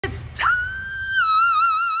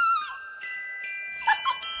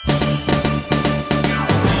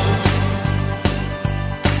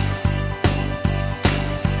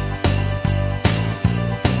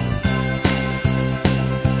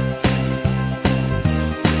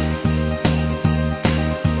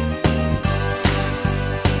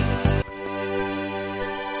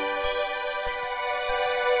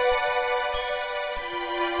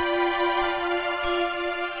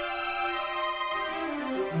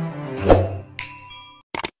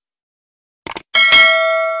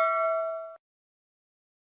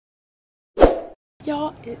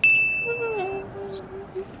Y'all,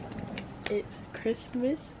 it's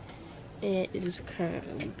Christmas and it is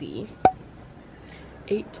currently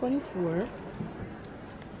 8:24.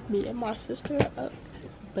 Me and my sister are up,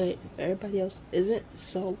 but everybody else isn't,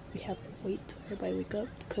 so we have to wait till everybody wake up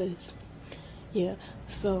because yeah.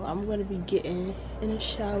 So I'm gonna be getting in the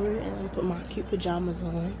shower and I'm put my cute pajamas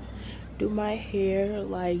on, do my hair,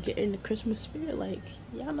 like get in the Christmas spirit, like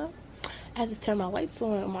y'all know. I had to turn my lights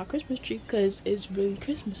on my Christmas tree because it's really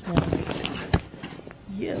Christmas now.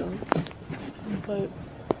 Yeah. But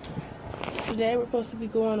today we're supposed to be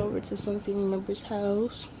going over to some family member's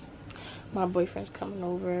house. My boyfriend's coming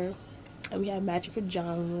over and we have matching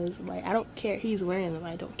pajamas. Like, I don't care, he's wearing them,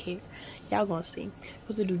 I don't care. Y'all gonna see.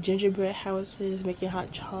 We're supposed to do gingerbread houses, making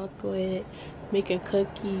hot chocolate, making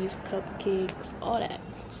cookies, cupcakes, all that.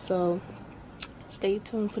 So stay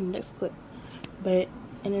tuned for the next clip. But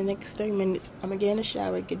in the next 30 minutes, I'm gonna get in the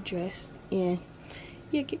shower, get dressed, and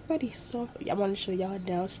yeah, get ready. So I want to show y'all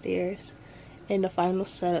downstairs and the final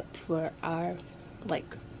setup for our like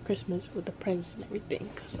Christmas with the presents and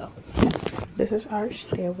everything. So this is our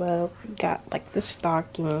stairwell. We got like the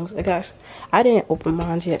stockings. I didn't open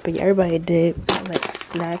mine yet, but everybody did. Like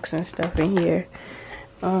snacks and stuff in here.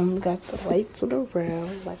 We got the lights on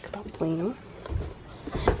around, like stop playing.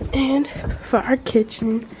 And for our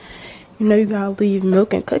kitchen, you know, you gotta leave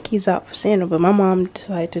milk and cookies out for Santa, but my mom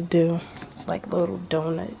decided to do like little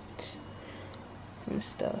donuts and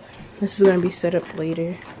stuff. This is gonna be set up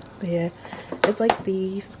later, but yeah, it's like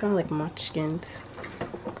these. It's kind of like munchkins.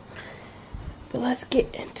 But let's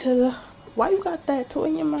get into the. Why you got that toy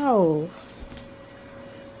in your mouth?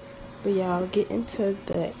 But y'all get into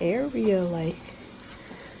the area. Like,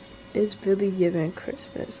 it's really giving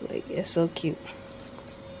Christmas. Like, it's so cute.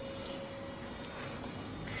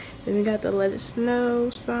 Then we got the let it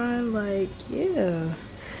snow sign, like, yeah.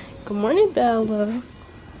 Good morning, Bella.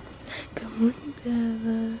 Good morning,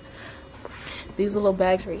 Bella. These little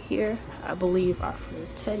bags right here, I believe, are for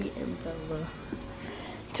Teddy and Bella.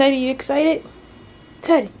 Teddy, you excited?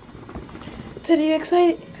 Teddy. Teddy, you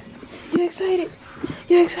excited? You excited?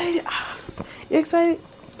 You excited? You excited?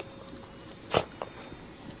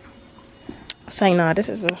 Say nah, this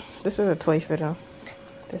is a toy for them.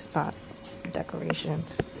 This not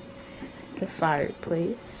decorations. The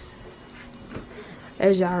fireplace,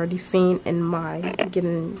 as y'all already seen in my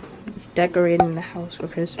getting decorating the house for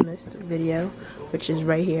Christmas video, which is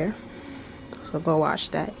right here, so go watch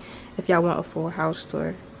that if y'all want a full house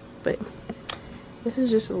tour. But this is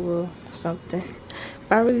just a little something.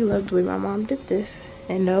 But I really love the way my mom did this.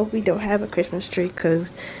 And no, we don't have a Christmas tree because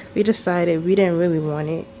we decided we didn't really want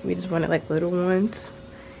it. We just wanted like little ones,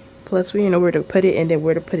 plus we didn't know where to put it and then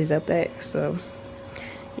where to put it up at, so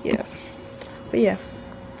yeah. But yeah,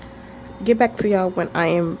 get back to y'all when I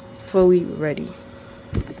am fully ready.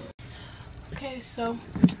 Okay, so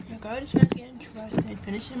I go to church, getting dressed and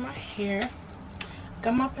finishing my hair.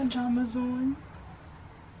 Got my pajamas on.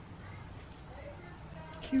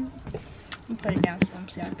 Cute. I'm putting down some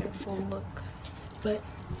so I get a full look. But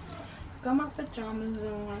got my pajamas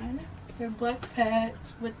on. They're black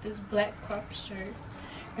pads with this black crop shirt.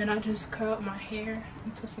 And I just curled my hair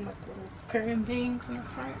into some like little curtain bangs in the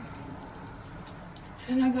front.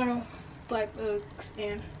 And I got on black Uggs,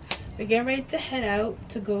 and we're getting ready to head out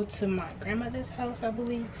to go to my grandmother's house, I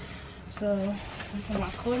believe. So I'm putting my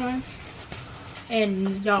coat on,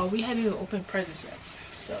 and y'all, we haven't even opened presents yet.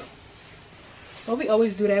 So, but we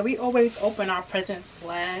always do that. We always open our presents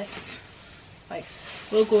last. Like,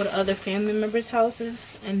 we'll go to other family members'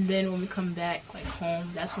 houses, and then when we come back like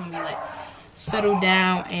home, that's when we like settle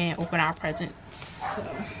down and open our presents. So.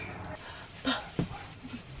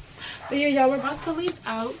 But yeah, y'all, we're about to leave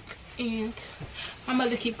out, and my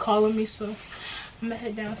mother keep calling me, so I'm gonna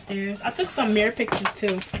head downstairs. I took some mirror pictures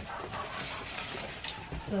too,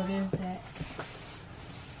 so there's that.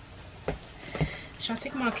 Should I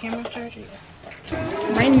take my camera charger?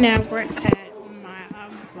 Yeah. Right now we're at my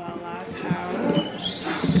abuela's house.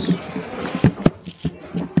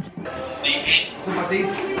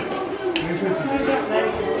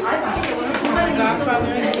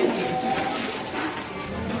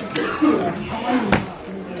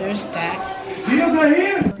 There's that.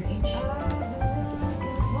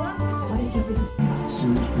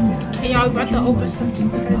 Hey y'all, about to open some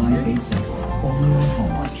presents.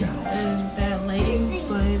 It's bad lighting,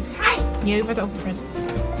 but yeah, we're about to open presents.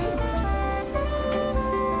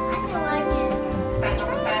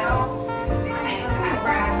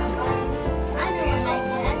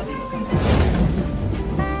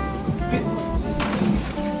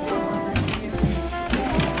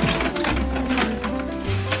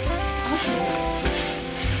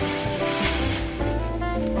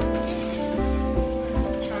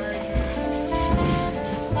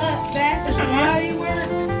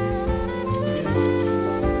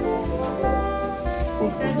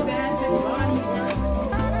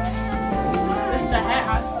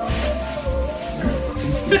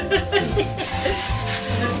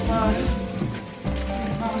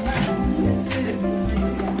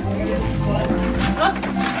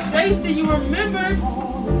 Tracy, you remember?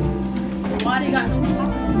 Why they got no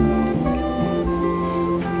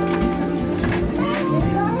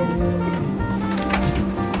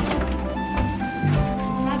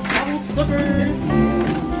slippers.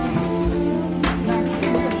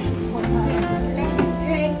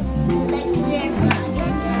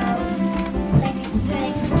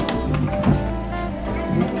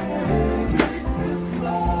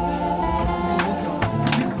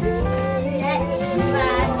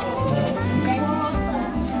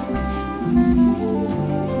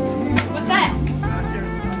 What's that?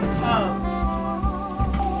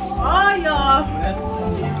 Oh, y'all.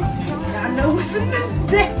 I know what's in this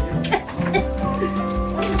bag.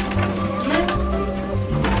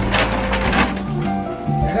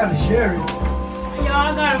 I gotta share it.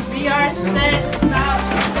 Y'all got a VR set. Stop.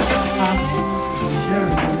 Share it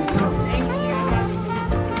with yourself. Thank you.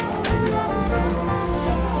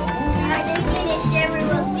 I just need to share it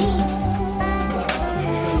with me.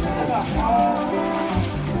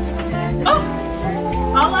 Oh,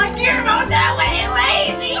 all I care about that way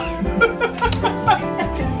lazy.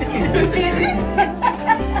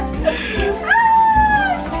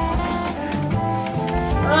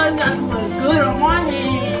 Oh, it doesn't look good on my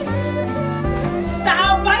hand.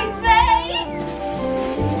 Style by Zay.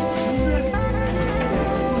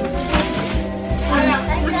 I got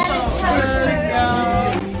I got a charger.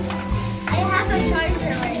 y'all. I have a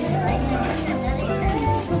charger right here. I can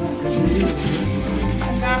another I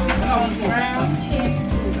got me some brown kids.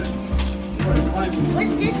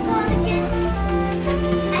 What's this called again?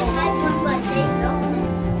 I had one, but they broke it.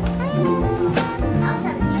 I'll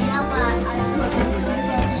tell you now, but I put it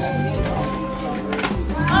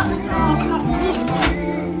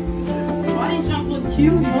Why these jumps look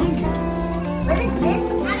humongous? What is this?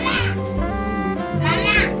 Mama!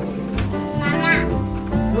 Mama! Mama!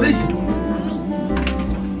 Alicia.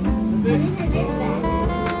 What is this bag?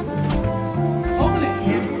 Open it.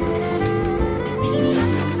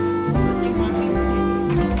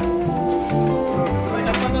 Like I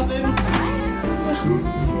put those in.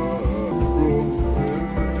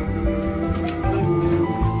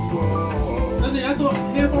 That's what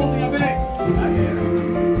headphones in your bag.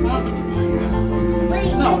 Huh? Wait,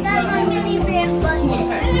 No, you got my mini bear bucket.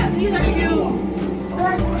 Yeah, these are cute.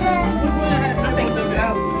 But I think they're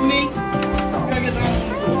out. Me? Gotta get them.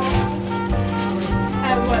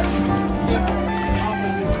 Have what? Yeah.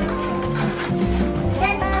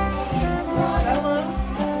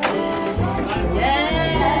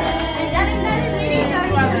 I got another mini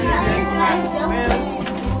charger.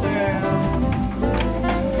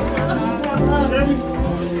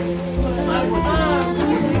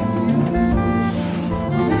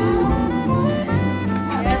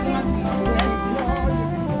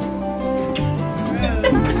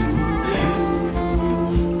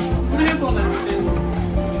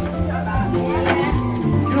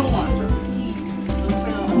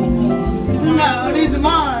 No, these are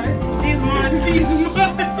mine. These are mine. These are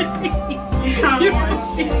mine.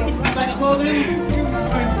 Like hold it.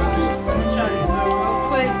 Show you. So I'll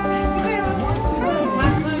play.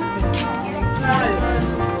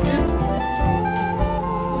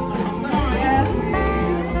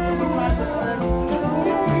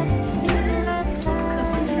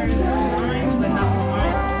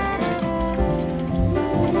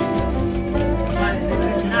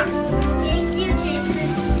 Thank you,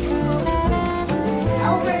 Jason.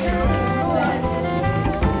 Over the school.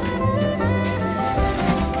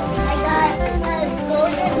 I got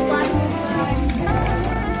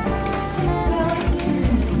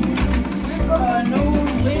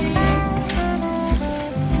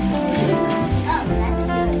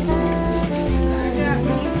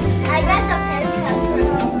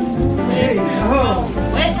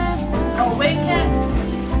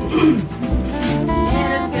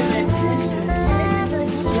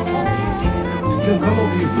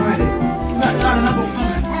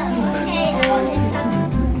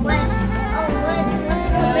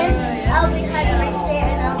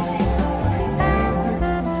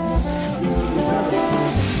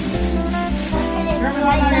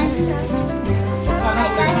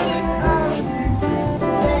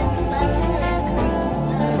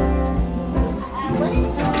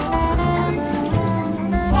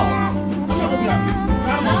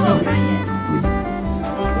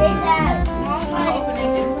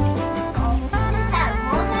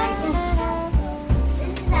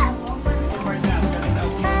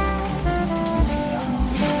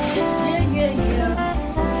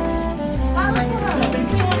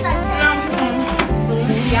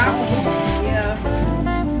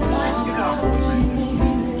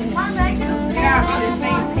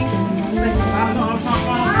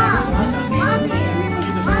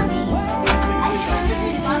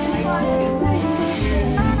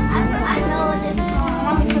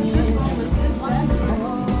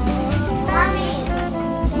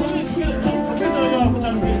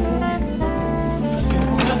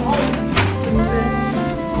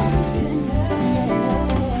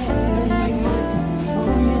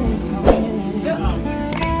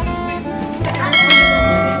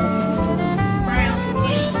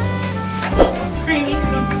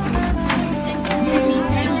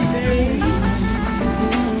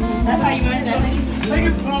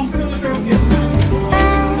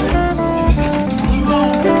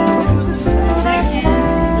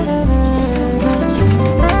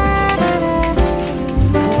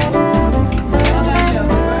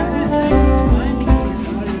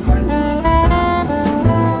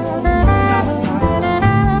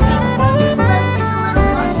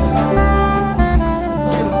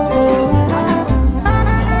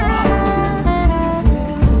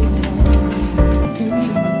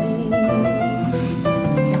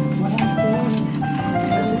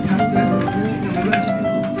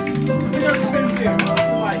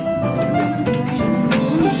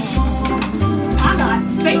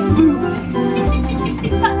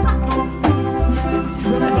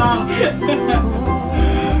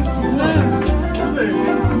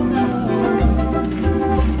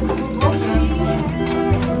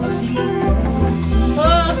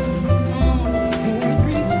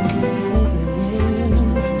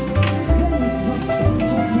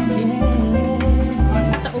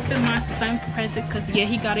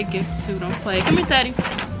got a gift too. Don't play. Come here, Teddy.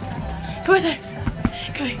 Come here, Teddy.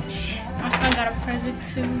 Come here. My son got a present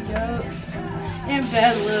too, yo. And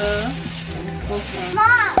Bella.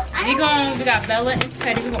 Mom, We got Bella and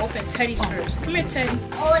Teddy. We're gonna open Teddy's first. Come here, Teddy.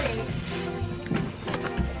 hold it.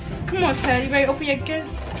 Come on, Teddy. Ready to open your gift?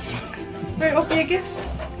 Ready to open your gift?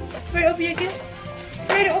 Ready to open your gift?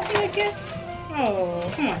 Ready to open your gift? Oh,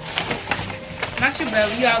 come on. Not you,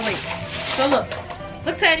 Bella. You gotta wait. So look.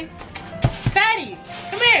 Look, Teddy. Teddy,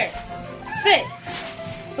 come here. Sit.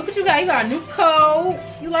 Look what you got. You got a new coat.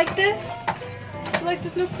 You like this? You like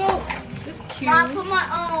this new coat? It's cute. Mom, put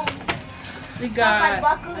my We got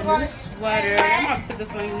my a new sweater. I'm gonna put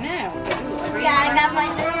this on you now. Yeah, I got my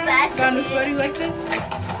new vest. Got a new sweater. You like this?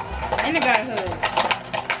 And I got a hood.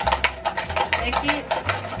 Like it?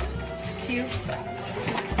 Cute.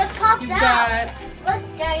 It popped You out. got Look,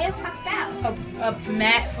 Daddy, it popped out. a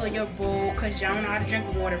mat for your bowl because y'all don't know how to drink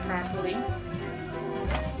water properly.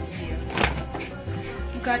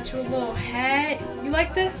 You got your little hat. You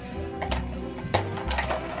like this?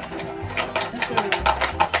 That's what it is.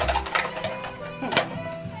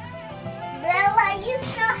 Bella, you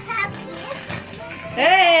so happy?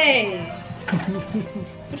 Hey!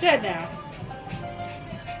 Put your head down.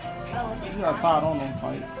 Oh, You got tied on them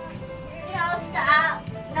tight. no, stop.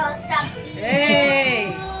 No, stop.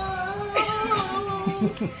 Hey!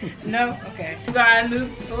 No? Okay. You got a new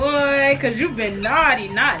toy because you've been naughty,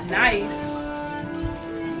 not nice.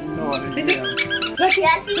 No, I didn't.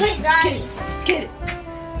 Yes, he was naughty. Get it.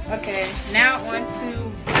 Okay, now on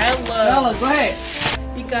to Bella. Bella, go ahead.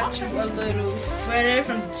 We got you a little sweater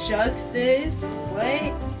from Justice.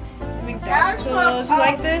 What? McDonald's. That's for, You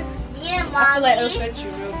like this? Yeah, I feel like it'll Mommy. fit you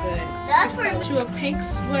real good. That's for Got you a pink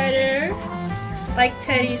sweater, like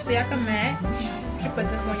Teddy, so y'all can match. You can put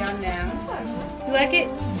this on y'all now. You like it?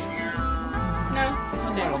 No?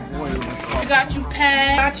 Okay. Oh boy, it was We got you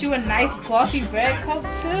pads. Got you a nice fluffy red coat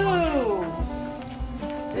too.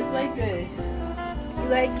 Just like this. You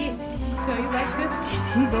like it? So you like this?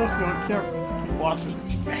 She knows you're careful. Keep watching.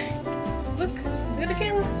 Look at the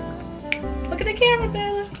camera. Look at the camera,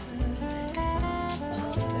 Bella.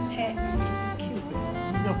 This hat is cute.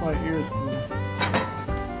 You got my ears.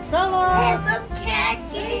 Bella. It's a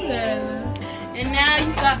khaki. Bella. And now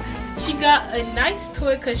she got a nice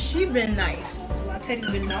toy because she been nice. So my Teddy's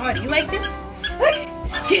been naughty. You like this? Look,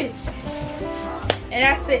 get it. And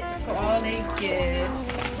that's it for all their gifts.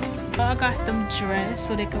 I got them dressed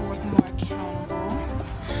so they can work more accountable.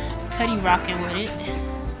 Teddy rocking with it.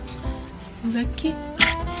 You like it?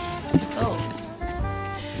 Oh.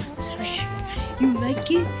 Sorry. You like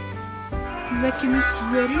it? You like your new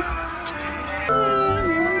sweater?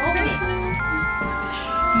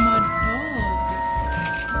 My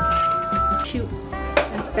dogs. Cute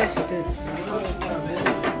and festive.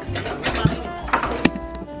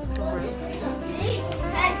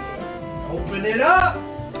 Open it up.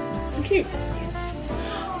 Cute.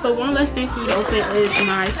 But one last thing for you to open is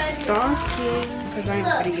my stocking, because I ain't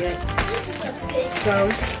got it yet. So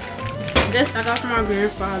this I got from my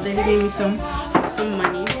grandfather. He gave me some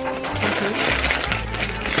money.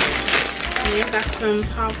 And I got some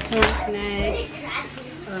popcorn snacks,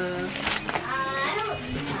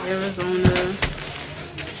 Arizona,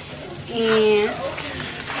 and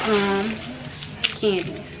some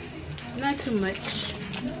candy. Not too much.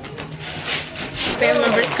 Family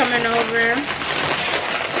members coming over.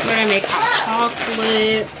 We're gonna make hot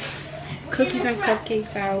chocolate, cookies and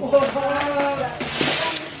cupcakes out,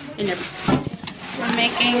 and everything. We're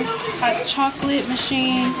making hot chocolate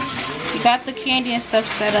machine. We got the candy and stuff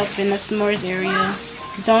set up in the s'mores area.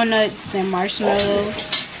 Donuts and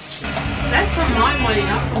marshmallows. That's from my money,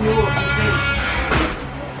 not from yours.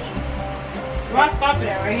 Where I stopped it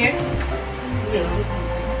at, right here? Yeah.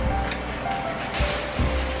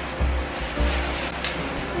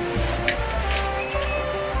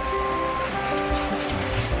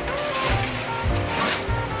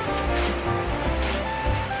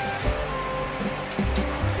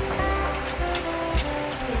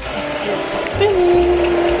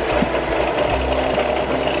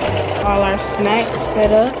 All our snacks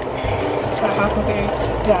set up. So hot cookie.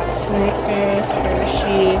 Got Snickers,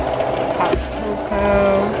 Hershey, hot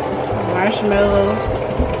cocoa, marshmallows,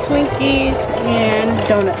 Twinkies, and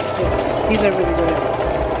donut sticks. These are really good.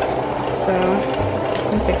 So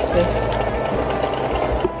let me fix this.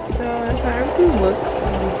 So that's how everything looks.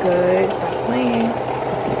 It's good. Stop playing.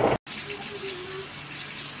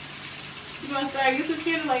 You want to start a YouTube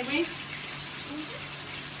channel like me?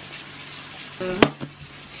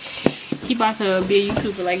 He about to be a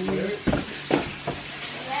YouTuber like me.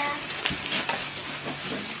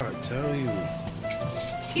 I tell you.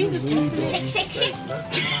 Shake, shake.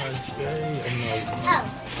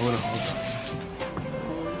 Oh.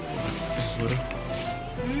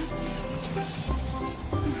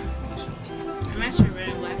 I'm actually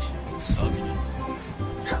ready to lecture.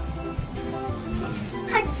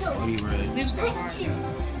 What are you ready? Sleeps go hard.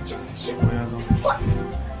 Where are What?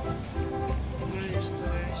 One of your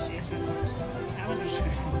stores, Jason. I wasn't sure.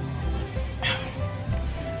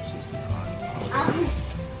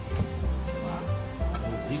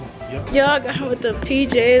 Y'all got with the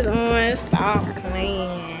PJs on. Stop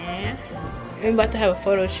playing. We about to have a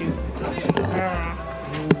photo shoot.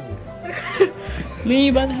 Me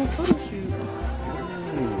about to have a photo shoot.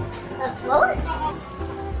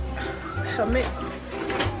 Helmet.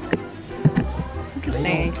 What you They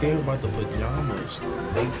saying? don't care about the pajamas.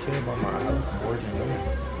 They care about my outfit more than that.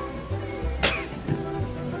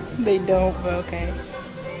 They don't, but okay.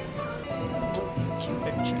 Cute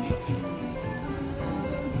picture.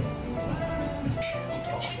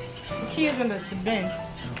 The key is in the bin.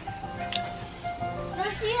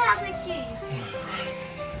 Does she have the keys?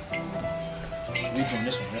 We from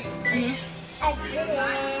this one, right? I did it.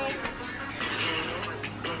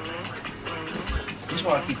 This is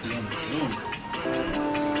why I keep forgetting to do.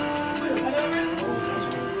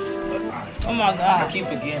 Oh my I god. keep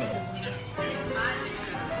forgetting.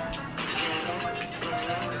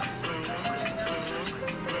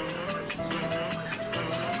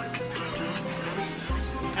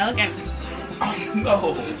 I look at this.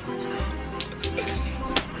 No.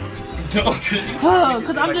 Don't, cause you. Oh,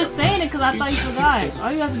 because I'm just saying it because I thought you forgot.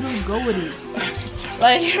 All you have to do is go with it.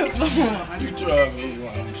 Like, You drive me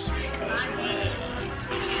while I'm smashing my ass.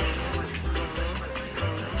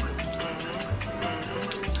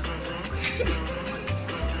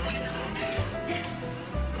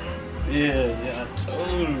 Yeah, I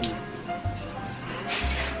told you.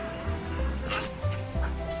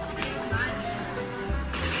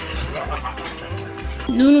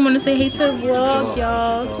 Nunu want to say hey to the vlog,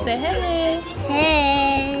 y'all. Say hey.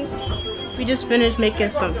 Hey. We just finished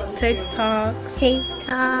making some TikToks.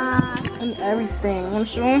 TikTok. And everything. I'm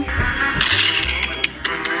sure.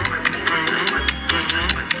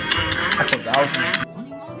 I took the outfit.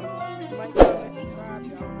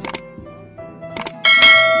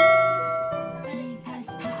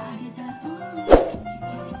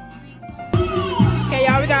 Okay,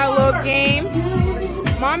 y'all, we got a little game.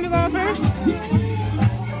 Mom, you going first?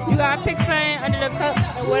 You gotta pick something under the cup,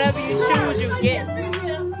 and whatever you choose, you get. Go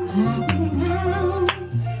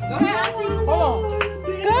ahead, Auntie. Hold on.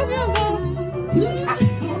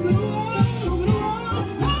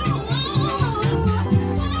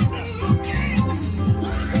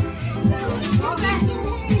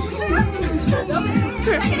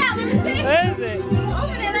 Check it out. Let me see. What is it?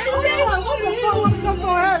 Open it. Let me see.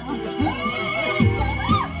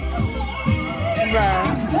 Bruh.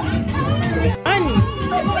 Money.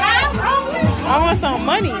 I want some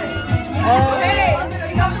money.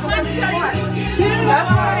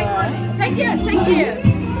 Take it.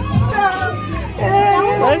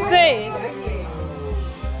 Let's see.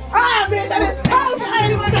 Let's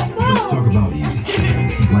talk about easy.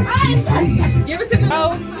 Like feel easy. Give it to me.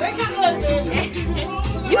 Oh.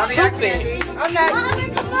 You stupid. I'm not.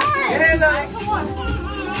 Come on.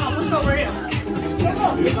 Let's over here. Let's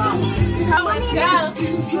go.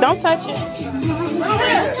 Don't touch it.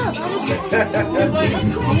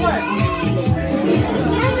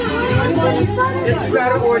 You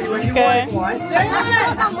gotta order when you Okay. want one.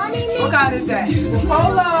 What kind is that?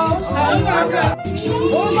 Polo.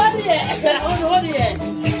 What was it?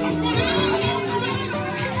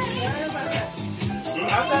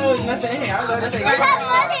 I thought it was nothing in here. I was going to Where's say. that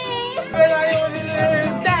money?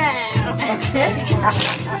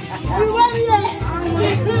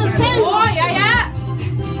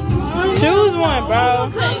 Choose one, bro.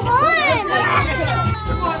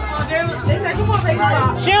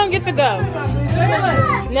 She don't get to go.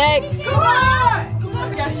 Next. Oh,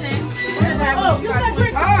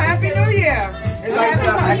 Happy New Year. It's like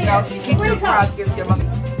keep your prize, give your money.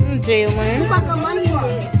 Jalen.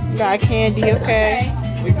 Got candy, okay.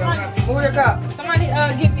 Move your cup. Somebody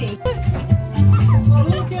get me.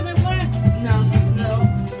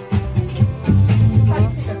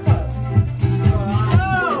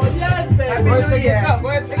 Happy New Year. Happy New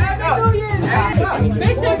Year.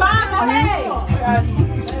 Mission Bible, hey.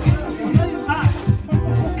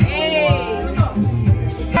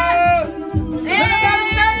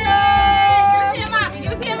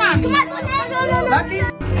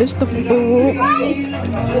 This the food.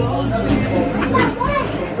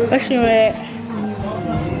 What's your at?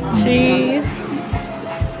 Cheese.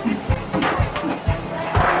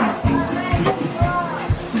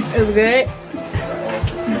 good?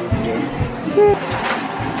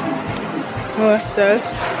 What's this?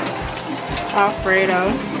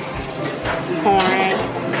 Alfredo. Corn.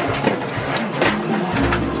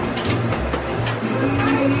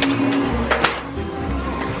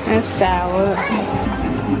 And salad.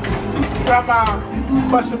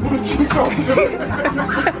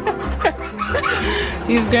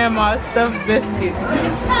 These grandma's stuffed biscuits.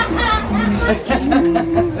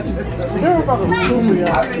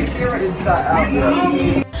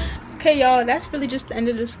 Okay, y'all, that's really just the end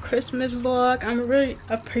of this Christmas vlog. I'm really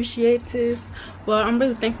appreciative. Well, I'm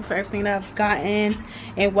really thankful for everything that I've gotten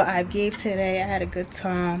and what I gave today. I had a good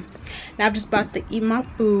time. Now I'm just about to eat my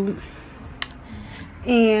food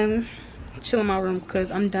and chill in my room because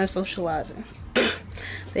I'm done socializing.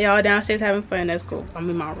 They all downstairs having fun. That's cool. I'm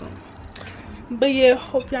in my room. But yeah,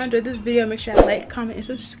 hope y'all enjoyed this video. Make sure y'all like, comment, and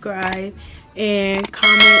subscribe, and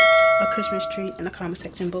comment a Christmas tree in the comment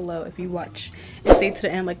section below if you watch and stay to the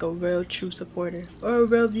end like a real true supporter or a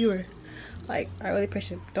real viewer. Like, I really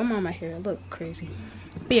appreciate it. Don't mind my hair, I look crazy.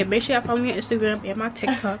 But yeah, make sure y'all follow me on Instagram and my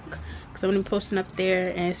TikTok because I'm gonna be posting up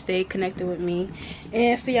there, and stay connected with me.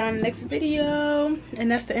 And see y'all in the next video. And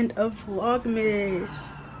that's the end of Vlogmas.